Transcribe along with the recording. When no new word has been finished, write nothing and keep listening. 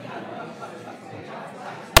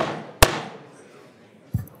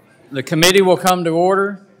The committee will come to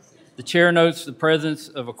order. The chair notes the presence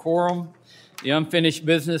of a quorum. The unfinished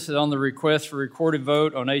business is on the request for recorded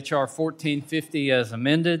vote on H.R. 1450 as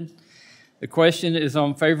amended. The question is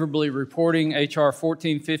on favorably reporting H.R.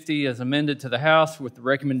 1450 as amended to the House with the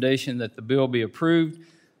recommendation that the bill be approved.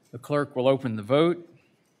 The clerk will open the vote.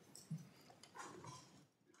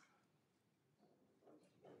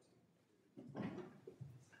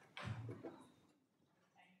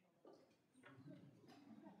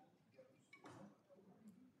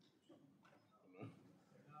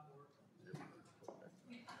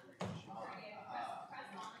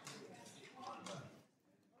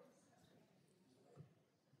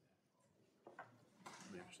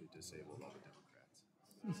 Disable a lot of Democrats.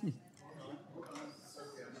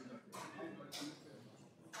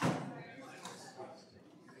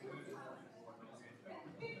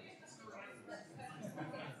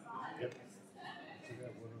 Yep.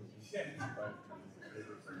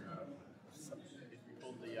 You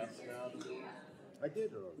pulled the yes out of it? I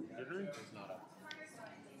did already, didn't I? It's not up.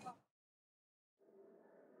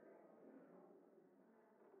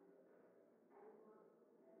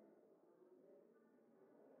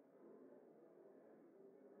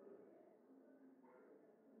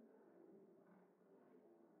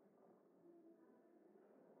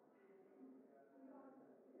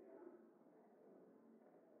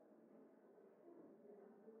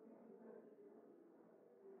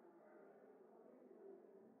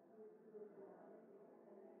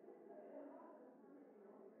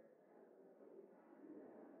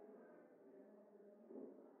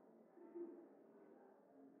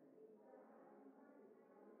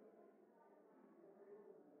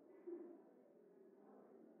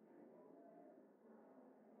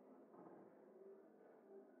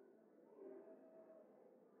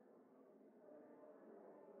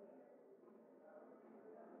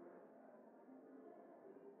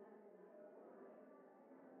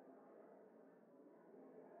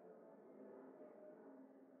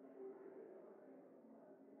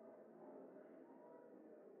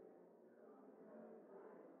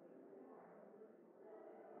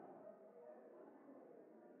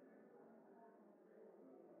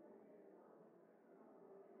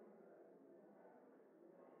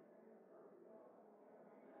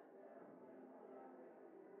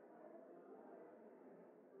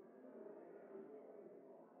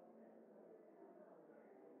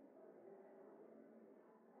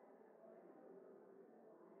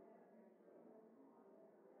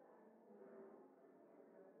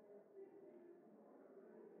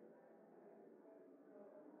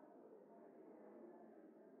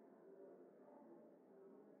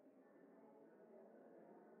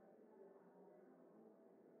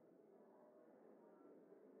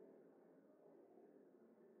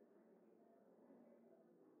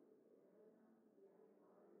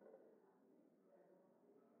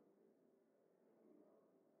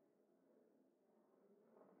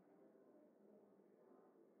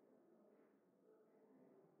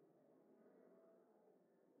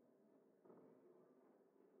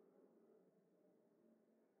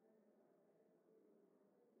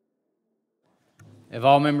 Have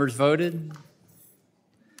all members voted?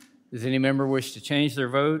 Does any member wish to change their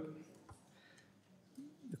vote?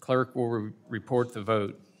 The clerk will report the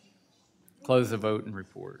vote. Close the vote and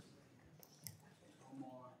report.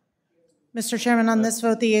 Mr. Chairman, on this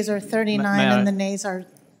vote, the yeas are 39 and the nays are...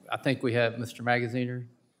 I think we have Mr. Magaziner.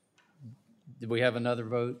 Did we have another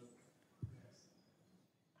vote?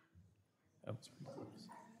 Oh.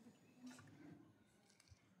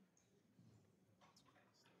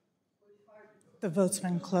 The vote's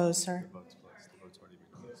been closed, sir. The vote's closed. The vote's already been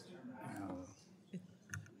closed.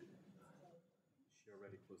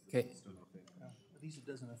 Okay. At least it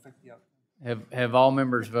doesn't affect the outcome. Have all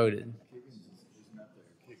members voted? I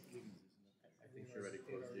think she already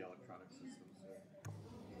closed the electronic system.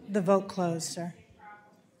 The vote closed, sir.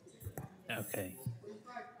 Okay.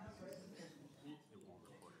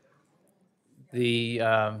 The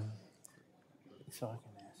so I can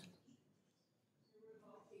ask.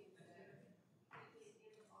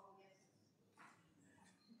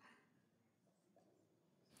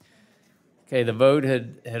 Okay, the vote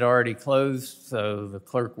had already closed, so the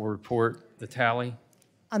clerk will report the tally.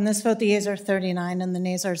 On this vote, the yeas are 39 and the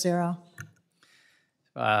nays are 0.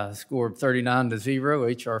 Score of 39-0.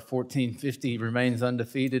 H.R. 1450 remains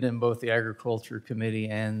undefeated in both the Agriculture Committee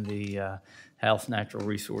and the House Natural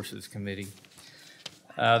Resources Committee.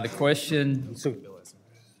 The question,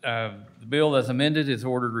 the bill as amended is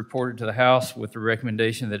ordered reported to the House with the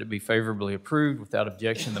recommendation that it be favorably approved. Without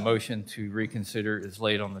objection, the motion to reconsider is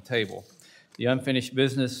laid on the table. The unfinished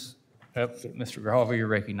business Mr. Grijalva, you're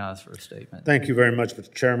recognized for a statement. Thank you very much,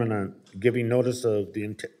 Mr. Chairman. I'm giving notice of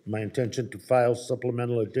my intention to file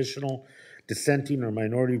supplemental additional dissenting or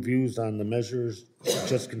minority views on the measures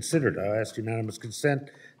just considered. I ask unanimous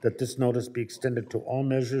consent that this notice be extended to all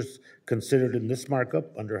measures considered in this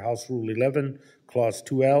markup under House Rule 11, Clause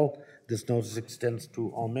 2L. This notice extends to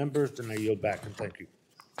all members, and I yield back, and thank you.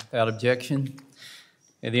 Without objection.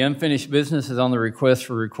 The unfinished business is on the request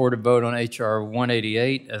for recorded vote on H.R.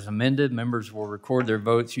 188 as amended. Members will record their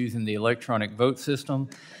votes using the electronic vote system.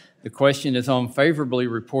 The question is on favorably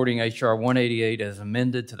reporting H.R. 188 as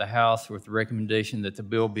amended to the House with the recommendation that the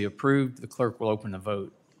bill be approved. The clerk will open the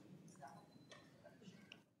vote.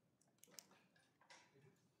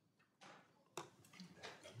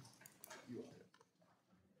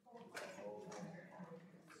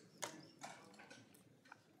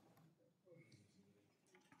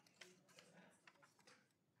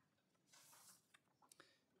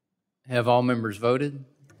 Have all members voted?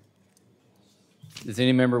 Does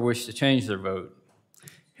any member wish to change their vote?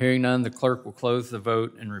 Hearing none, the clerk will close the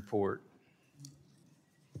vote and report.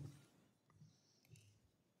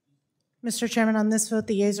 Mr. Chairman, on this vote,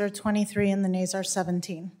 the yeas are 23 and the nays are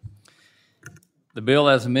 17. The bill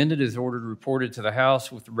as amended is ordered reported to the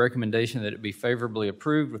House with the recommendation that it be favorably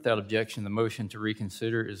approved. Without objection, the motion to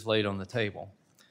reconsider is laid on the table.